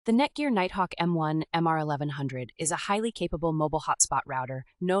The NETGEAR Nighthawk M1 MR1100 is a highly capable mobile hotspot router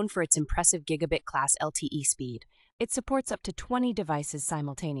known for its impressive gigabit class LTE speed. It supports up to 20 devices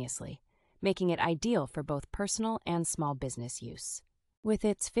simultaneously, making it ideal for both personal and small business use. With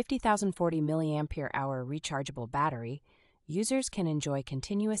its 50,040 milliampere-hour rechargeable battery, users can enjoy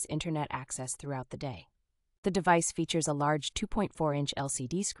continuous internet access throughout the day. The device features a large 2.4-inch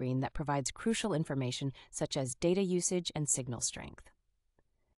LCD screen that provides crucial information such as data usage and signal strength.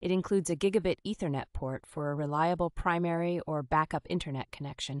 It includes a Gigabit Ethernet port for a reliable primary or backup internet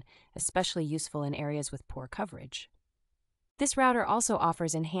connection, especially useful in areas with poor coverage. This router also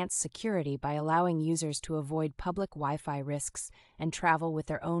offers enhanced security by allowing users to avoid public Wi-Fi risks and travel with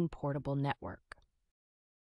their own portable network.